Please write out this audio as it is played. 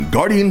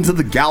Guardians of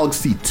the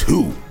Galaxy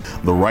 2.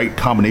 The right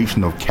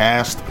combination of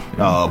cast.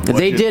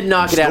 They did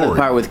knock it out of the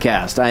park with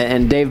cast.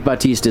 And Dave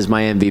Bautista is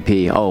my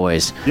MVP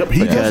always. Yep,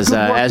 he does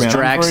good work, as man.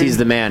 Drax, he's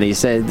the man. He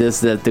said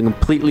the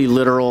completely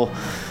literal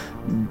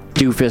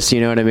doofus. You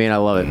know what I mean? I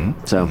love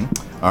it. So,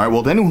 all right.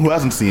 Well, to anyone who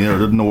hasn't seen it or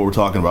doesn't know what we're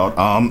talking about,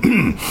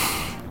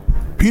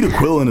 Peter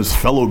Quill and his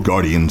fellow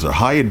Guardians are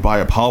hired by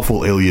a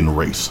powerful alien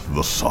race,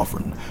 the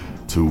Sovereign,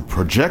 to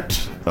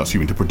protect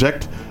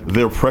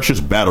their precious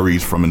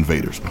batteries from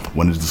invaders.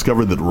 When it's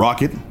discovered that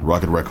Rocket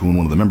Raccoon,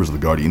 one of the members of the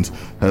Guardians,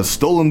 has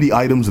stolen the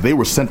items they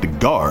were sent to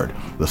guard,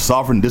 the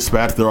Sovereign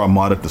dispatched their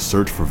armada to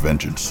search for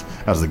vengeance.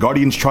 As the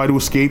Guardians try to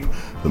escape,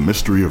 the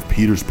mystery of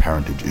Peter's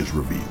parentage is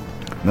revealed.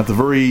 And that's a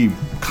very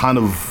kind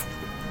of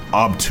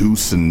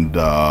obtuse and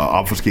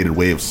obfuscated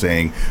way of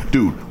saying,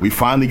 dude, we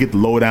finally get the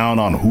lowdown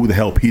on who the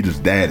hell Peter's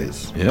dad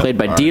is. Yep. Played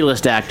by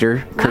D-list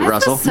actor Kurt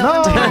Russell.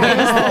 But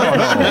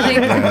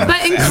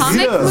in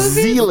comic movies,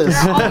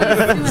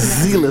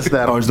 Zealous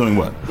that always doing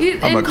what?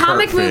 In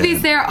comic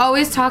movies, they're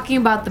always talking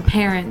about the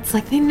parents.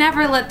 Like, they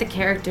never let the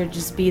character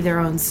just be their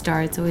own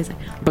star. It's always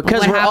like,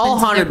 because we're all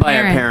haunted by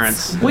our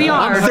parents. We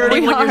are. I'm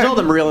 31 years old.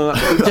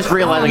 I'm just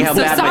realizing how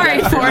bad. Sorry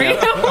for you.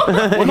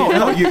 Well,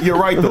 no, you're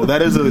right though.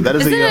 Isn't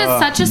it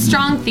such a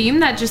strong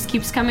theme that just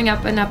keeps coming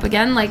up and up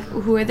again? Like,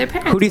 who are their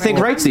parents? Who do you think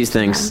writes these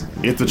things?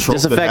 It's a trope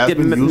Disaffected,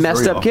 that has been used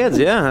messed up kids.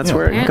 Yeah, that's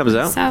where it comes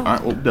out. So. All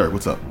right, well, Derrick,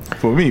 what's up?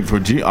 For me,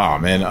 oh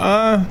man,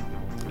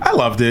 I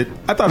loved it.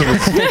 I thought it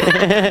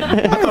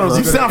was.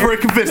 You sound very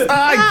convinced.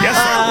 I guess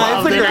I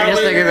loved It's the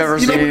greatest thing I've ever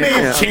seen. It may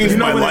have changed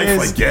my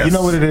life, I guess. You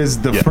know what it is?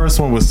 The first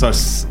one was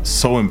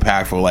so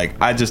impactful. Like,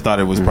 I just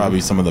thought it was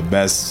probably some of the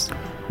best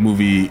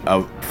movie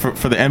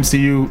for the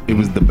MCU. It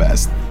was the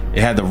best. It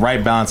had the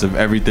right balance of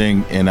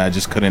everything, and I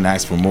just couldn't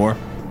ask for more.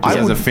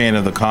 As a fan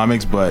of the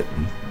comics, but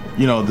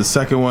the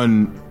second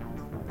one,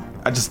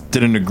 I just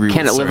didn't agree.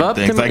 Can with it live up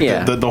things. to me?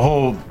 Like the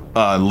whole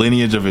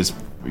lineage of his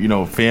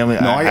family.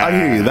 No, I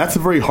hear you. That's a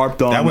very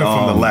harped on. That went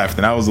from the left,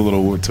 and I was a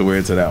little too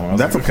weird to that one.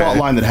 That's a plot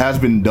line that has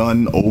been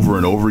done over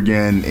and over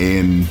again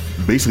in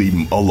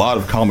basically a lot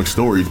of comic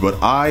stories, but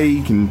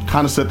I can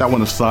kind of set that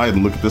one aside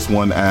and look at this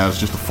one as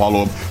just a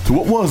follow-up to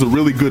what was a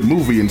really good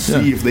movie and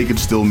see if they could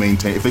still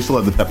maintain, if they still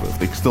have the pepper, if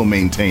they could still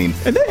maintain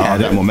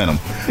that momentum.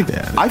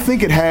 I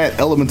think it had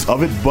elements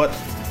of it, but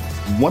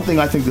one thing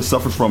I think this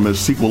suffers from is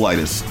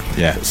sequelitis.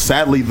 Yeah.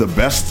 Sadly, the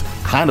best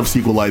kind of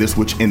sequelitis,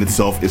 which in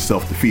itself is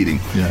self-defeating.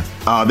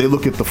 Yeah. They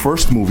look at the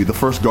first movie, the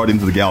first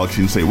Guardians of the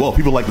Galaxy, and say, well,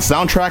 people like the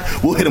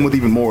soundtrack, we'll hit them with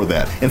even more of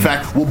that. In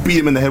fact, we'll beat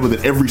them in the head with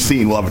it every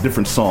scene. We'll have a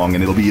different song,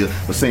 and it'll be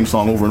the same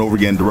song over and over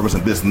again to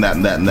represent this and that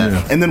and that and that.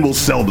 Yeah. And then we'll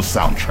sell the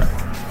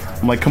soundtrack.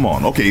 I'm like, come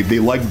on. Okay, they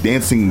like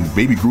dancing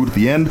Baby Groot at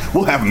the end.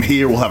 We'll have him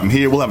here. We'll have him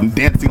here. We'll have him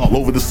dancing all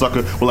over the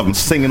sucker. We'll have him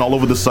singing all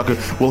over the sucker.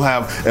 We'll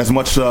have as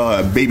much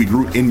Baby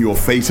Groot in your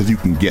face as you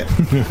can get.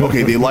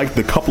 Okay, they like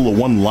the couple of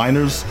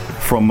one-liners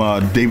from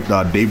Dave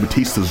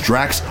Bautista's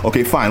Drax.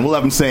 Okay, fine. We'll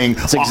have him saying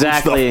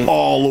stuff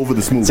all over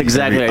this movie. That's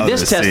exactly right.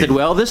 This tested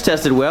well. This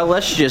tested well.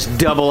 Let's just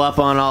double up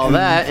on all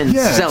that and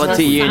sell it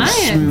to you.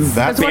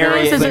 That's what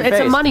it is. It's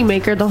a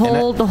moneymaker. The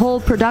whole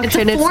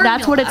production.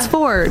 That's what it's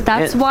for.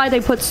 That's why they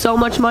put so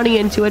much money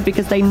into it,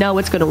 because they know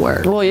it's going to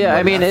work. Well, yeah,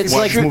 I mean, it's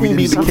like this movie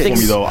didn't do it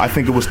for me, though. I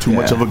think it was too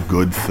much of a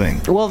good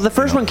thing. Well, the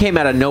first one came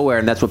out of nowhere,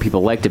 and that's what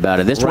people liked about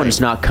it. This one's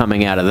not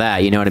coming out of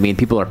that. You know what I mean?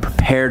 People are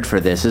prepared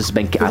for this. This has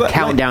been a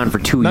countdown for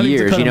 2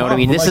 years. You know what I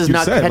mean? This is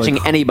not catching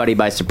anybody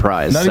by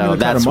surprise. So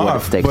that's what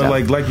it takes.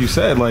 But like you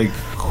said,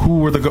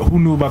 who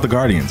knew about the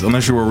Guardians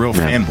unless you were a real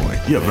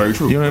fanboy? Yeah, very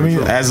true. You know what I mean?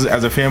 As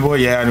a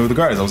fanboy, I knew the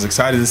Guardians. I was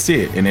excited to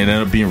see it, and it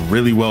ended up being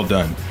really well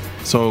done.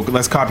 So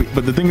let's copy.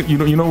 But the thing, you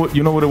know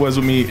what it was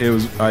with me. It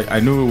was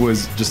I knew it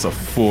was just a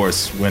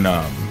force when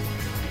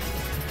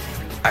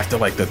after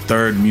the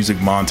third music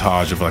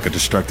montage of a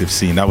destructive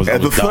scene. That was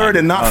the third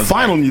and not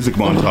final music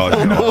montage.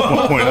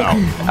 I'll point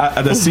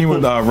out the scene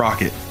with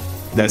Rocket.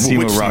 That scene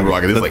with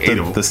Rocket. There's like 8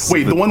 of them.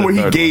 Wait, the one where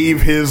he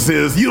gave his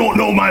 "You don't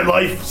know my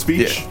life"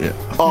 speech. Yeah.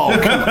 Oh,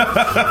 come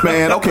on.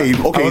 Man. Okay.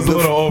 I was a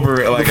little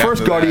over it. The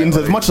first Guardians,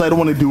 as much as I don't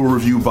want to do a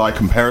review by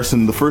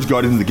comparison, the first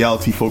Guardians of the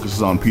Galaxy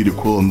focuses on Peter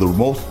Quill, and the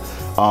most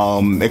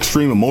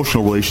extreme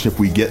emotional relationship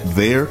we get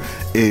there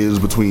is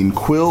between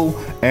Quill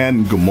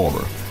and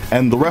Gamora,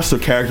 and the rest are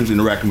characters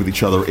interacting with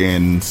each other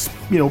in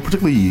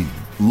particularly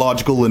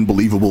logical and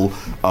believable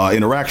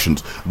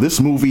interactions.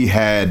 This movie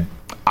had,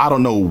 I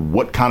don't know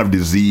what kind of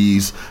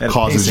disease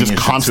causes just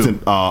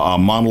constant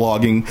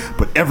monologuing,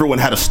 but everyone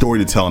had a story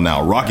to tell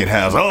now. Rocket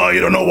has, you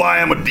don't know why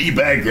I'm a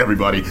D-bag to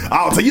everybody.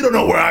 I'll tell you, don't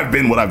know where I've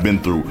been, what I've been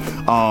through.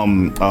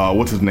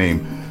 What's his name?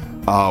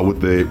 With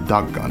the,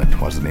 doggone it,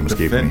 what's his name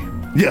escaping me?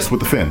 Yes, with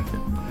the fin.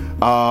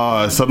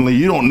 Suddenly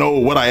you don't know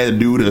what I had to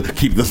do to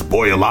keep this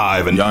boy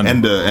alive, and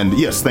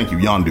yes, thank you,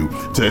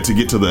 Yondu, to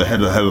get to the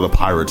head of the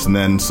pirates, and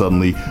then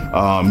suddenly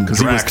because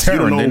he was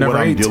Terran, they never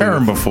ate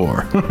Terran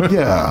before.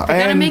 Yeah,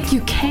 they gotta make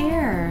you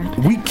care.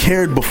 we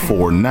cared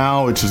before.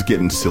 Now it's just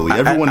getting silly.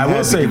 Everyone I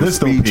will say this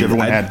speech. though,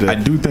 Everyone had to. I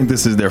do think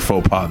this is their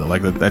faux pas though.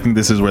 Like I think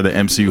this is where the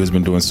MCU has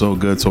been doing so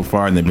good so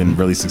far, and they've been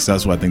really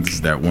successful. I think this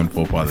is that one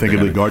faux pas. Think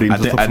of the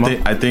Guardians.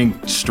 I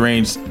think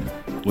Strange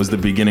was the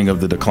beginning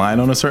of the decline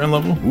on a certain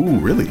level. Ooh,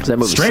 really? That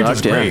movie Strange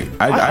sucked, was great.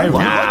 I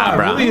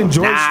really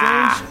enjoyed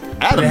Strange.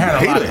 Adam, it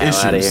had a lot of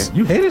Out issues. of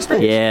You hated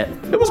Strange? Yeah.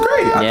 It was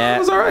great. I thought it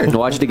was all right.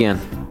 Watch it again.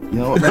 You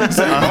know,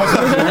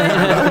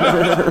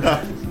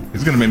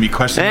 It's gonna make me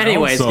question.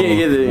 Anyways,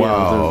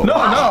 wow. No.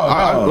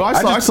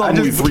 I saw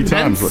the movie 3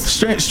 times.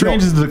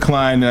 Strange is the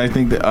decline, and I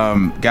think that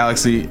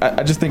Galaxy.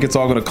 I just think it's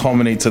all gonna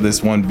culminate to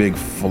this one big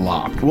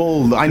flop.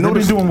 Well, I know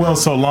they've been doing well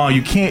so long.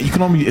 You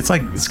can only. It's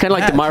kind of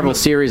like the Marvel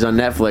series on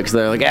Netflix.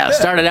 They're like, it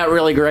started out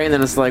really great, and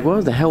then it's like,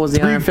 what the hell was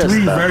the Iron Fist?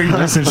 Three very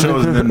decent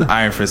shows, and then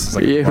Iron Fist is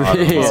like,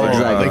 exactly.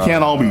 They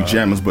can't all be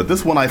gems, but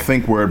this one I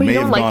think where it may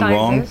have gone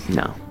wrong.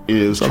 No.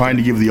 Is trying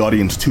to give the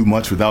audience too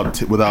much without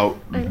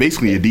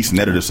basically a decent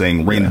editor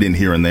saying rein it in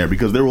here and there,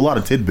 because there were a lot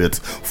of tidbits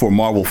for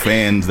Marvel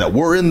fans that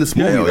were in this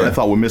movie that I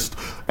thought were missed.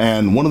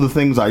 And one of the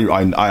things I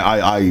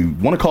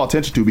want to call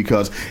attention to,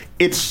 because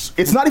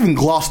it's not even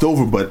glossed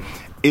over, but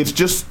it's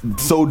just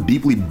so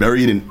deeply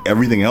buried in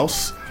everything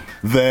else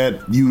that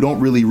you don't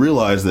really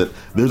realize that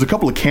there's a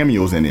couple of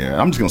cameos in here.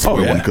 I'm just gonna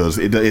spoil one because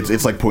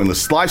it's like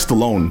pointless. Sly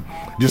Stallone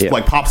just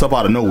like pops up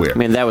out of nowhere. I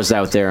mean, that was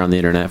out there on the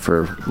internet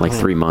for like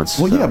 3 months.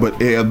 Well, yeah, but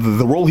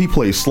the role he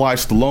plays, Sly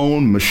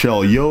Stallone,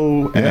 Michelle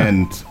Yeoh,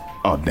 and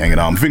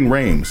Ving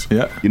Rhames.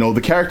 Yeah. You know,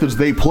 the characters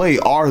they play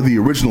are the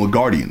original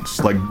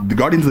Guardians. Like, the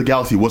Guardians of the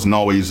Galaxy wasn't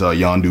always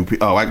Yondu,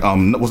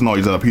 wasn't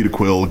always Peter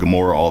Quill,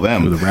 Gamora, all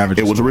them. The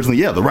Ravagers. It was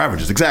originally, the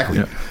Ravagers, exactly.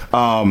 Yeah.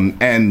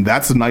 And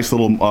that's a nice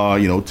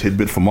little,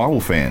 tidbit for Marvel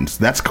fans.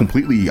 That's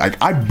completely,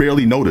 I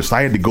barely noticed.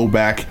 I had to go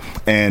back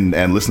and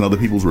listen to other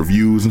people's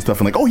reviews and stuff,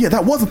 and like, oh yeah,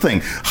 that was a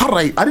thing. How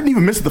did I didn't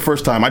even miss it the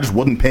first time. I just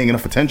wasn't paying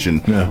enough attention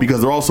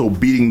because they're also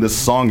beating this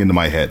song into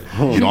my head.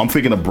 You know, I'm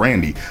thinking of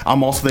Brandy.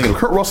 I'm also thinking of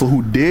Kurt Russell,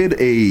 who did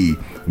a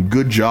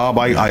good job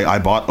I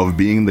bought of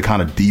being the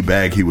kind of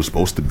D-bag he was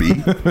supposed to be.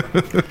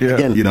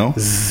 Again, you know,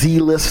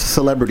 Z-list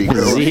celebrity.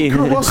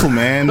 Kurt Russell,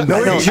 man.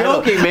 No, you're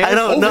joking, man. I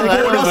don't know.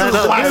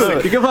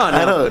 Come on.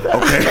 I don't.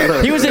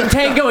 Okay. He was in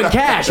Tango and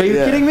Cash. Are you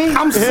kidding me?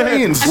 I'm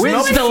saying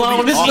with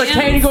Stallone. This is a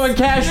Tango and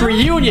Cash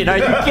reunion. Are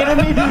you kidding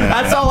me?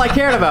 That's all I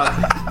cared about.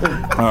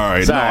 All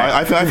right. No,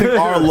 I think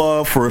our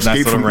love for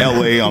Escape from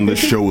LA on this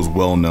show is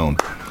well known.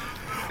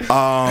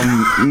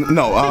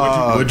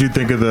 What'd you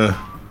think of the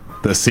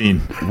scene?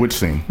 Which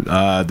scene?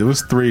 There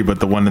was 3, but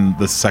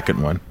the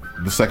second one.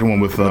 The second one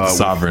with the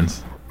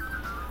Sovereigns.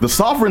 The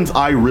Sovereigns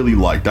I really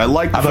liked. I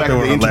liked the fact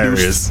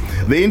that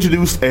they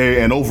introduced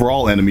an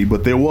overall enemy,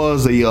 but there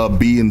was a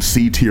B and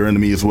C tier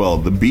enemy as well.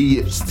 The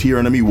B tier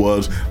enemy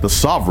was the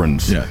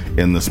Sovereigns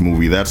in this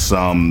movie. That's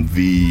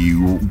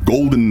the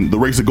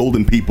race of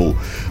golden people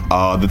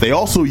that they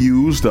also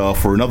used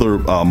for another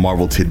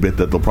Marvel tidbit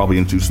that they'll probably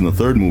introduce in the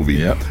 3rd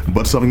movie.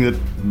 But something that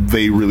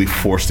they really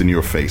forced in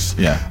your face.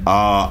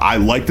 I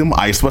liked them.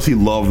 I especially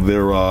loved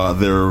their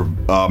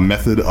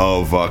method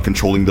of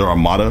controlling their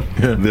armada.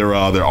 Their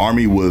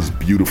army was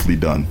beautifully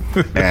done.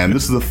 And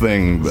this is the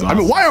thing. I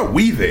mean, why are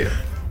we there?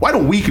 Why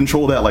don't we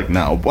control that like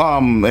now?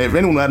 If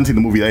anyone hasn't seen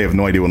the movie, they have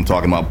no idea what I'm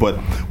talking about. But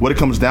what it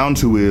comes down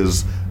to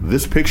is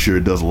this picture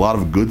does a lot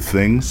of good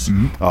things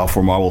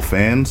for Marvel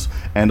fans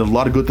and a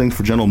lot of good things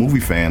for general movie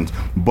fans.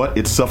 But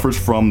it suffers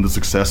from the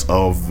success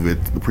of the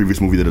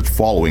previous movie that it's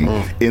following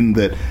in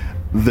that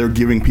they're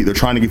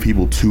trying to give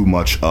people too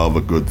much of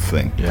a good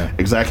thing.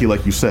 Exactly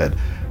like you said.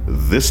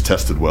 This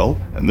tested well,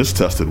 and this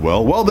tested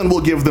well. Well, then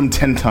we'll give them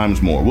 10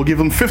 times more. We'll give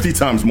them 50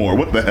 times more.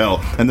 What the hell?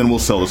 And then we'll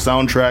sell the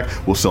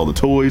soundtrack, we'll sell the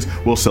toys,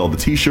 we'll sell the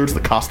t-shirts, the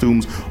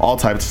costumes, all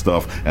types of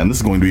stuff. And this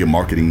is going to be a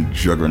marketing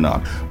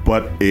juggernaut.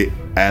 But it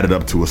added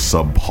up to a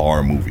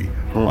subpar movie,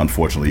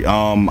 unfortunately.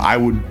 I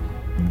would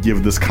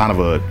give this kind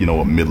of a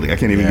middling. I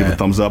can't even give it a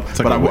thumbs up.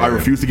 But I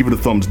refuse to give it a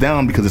thumbs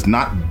down because it's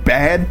not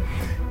bad.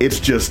 It's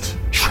just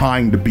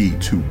trying to be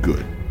too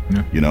good.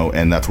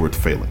 And that's where it's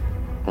failing.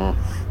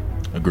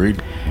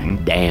 Agreed.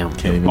 Damn.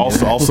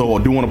 Also,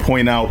 I do want to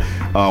point out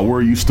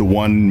we're used to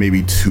 1,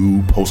 maybe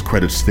 2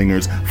 post-credit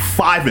stingers.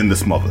 5 in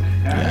this mother.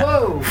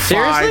 Whoa!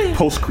 Seriously?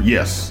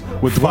 Yes.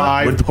 With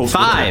 5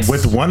 post-credits.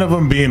 With one of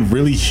them being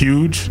really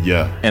huge.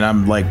 Yeah. And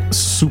I'm like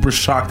super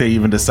shocked they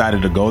even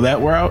decided to go that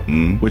route.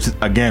 Which is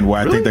again where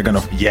I think they're gonna.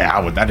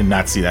 I did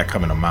not see that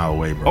coming a mile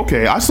away, bro.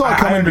 Okay, I saw it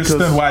coming. I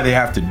understood why they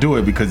have to do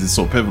it because it's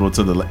so pivotal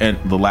to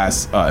the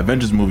last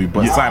Avengers movie,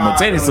 but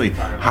simultaneoly,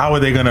 how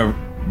are they gonna?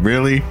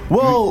 Really?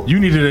 Well, you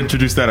needed to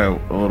introduce that a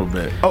little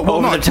bit.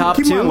 Over the top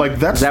too.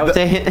 Is that what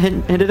they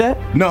hinted at?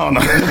 No.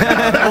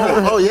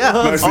 Yeah.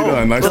 Nicely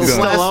done.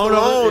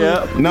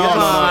 Stallone.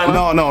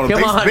 No.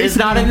 Come on, it's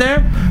not in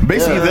there.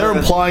 Basically, they're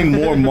implying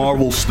more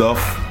Marvel stuff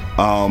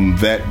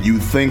that you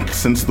think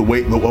since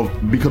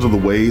because of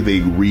the way they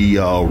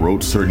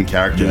rewrote certain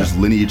characters'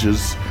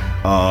 lineages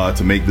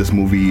to make this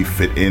movie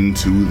fit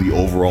into the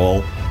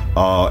overall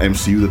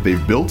MCU that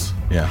they've built,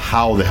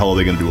 how the hell are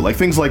they going to do it? Like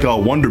things like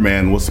Wonder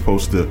Man was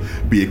supposed to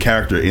be a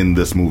character in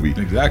this movie.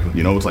 Exactly.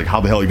 You know, it's like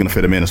how the hell are you going to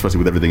fit him in, especially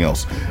with everything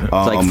else? It's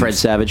like Fred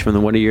Savage from the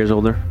Wonder Years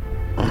Older.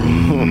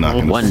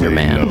 Wonder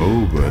Man.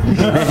 No, but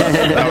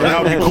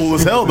that would be cool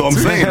as hell, though. I'm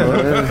saying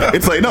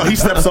it's like no, he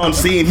steps on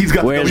scene. He's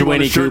got Where's the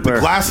Winnie shirt, Cooper?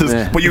 the glasses,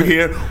 but you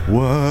hear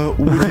what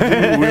would you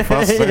do if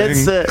I sang?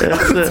 That's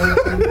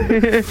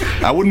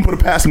it. I wouldn't put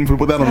it past him to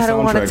put that on the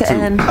soundtrack too.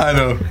 End. I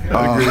know.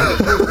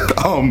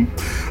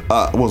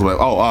 What was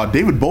it?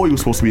 David Bowie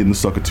was supposed to be in the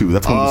sucker too.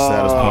 That's one of the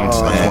saddest points.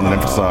 I just wanted to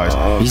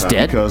emphasize. He's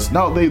dead because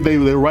no, they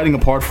were writing a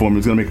part for him. He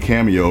was gonna make a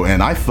cameo,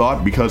 and I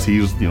thought because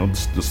he's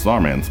the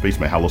Starman,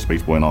 Spaceman, Hello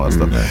Space Boy, and all that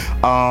stuff.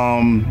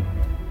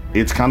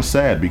 It's kind of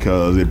sad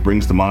because it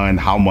brings to mind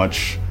how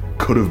much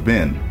could have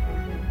been,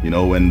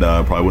 and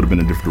probably would have been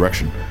in a different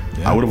direction.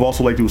 Yeah. I would have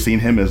also liked to have seen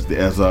him as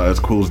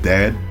Quill's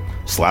dad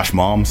 /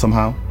 mom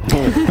somehow.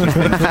 All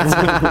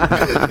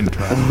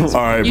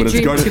right, but it's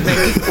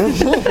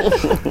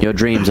Your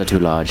dreams are too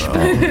large.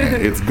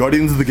 It's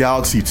Guardians of the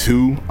Galaxy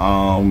 2.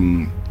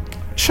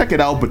 Check it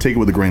out, but take it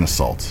with a grain of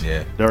salt.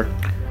 Yeah, Derrick.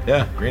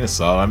 Yeah, grain of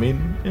salt. I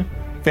mean,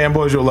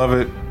 fanboys, you'll love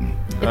it.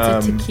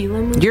 It's a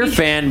tequila movie. You're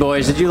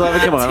fanboys. Did you love it?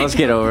 Come on, let's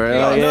get over it.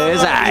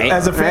 It's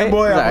As a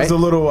fanboy, I was a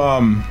little,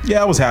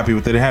 I was happy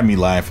with it. It had me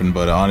laughing,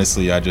 but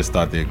honestly, I just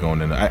thought they're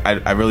going in.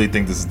 I really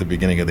think this is the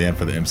beginning of the end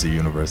for the MCU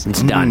universe.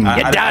 It's done.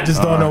 I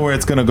just don't know where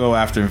it's gonna go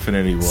after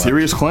Infinity War.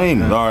 Serious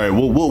claim. All right,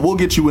 we'll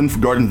get you in for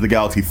Guardians of the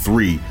Galaxy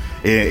 3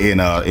 in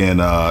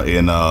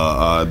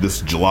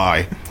this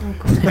July,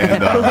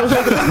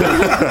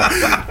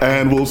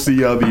 and we'll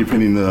see how the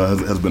opinion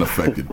has been affected.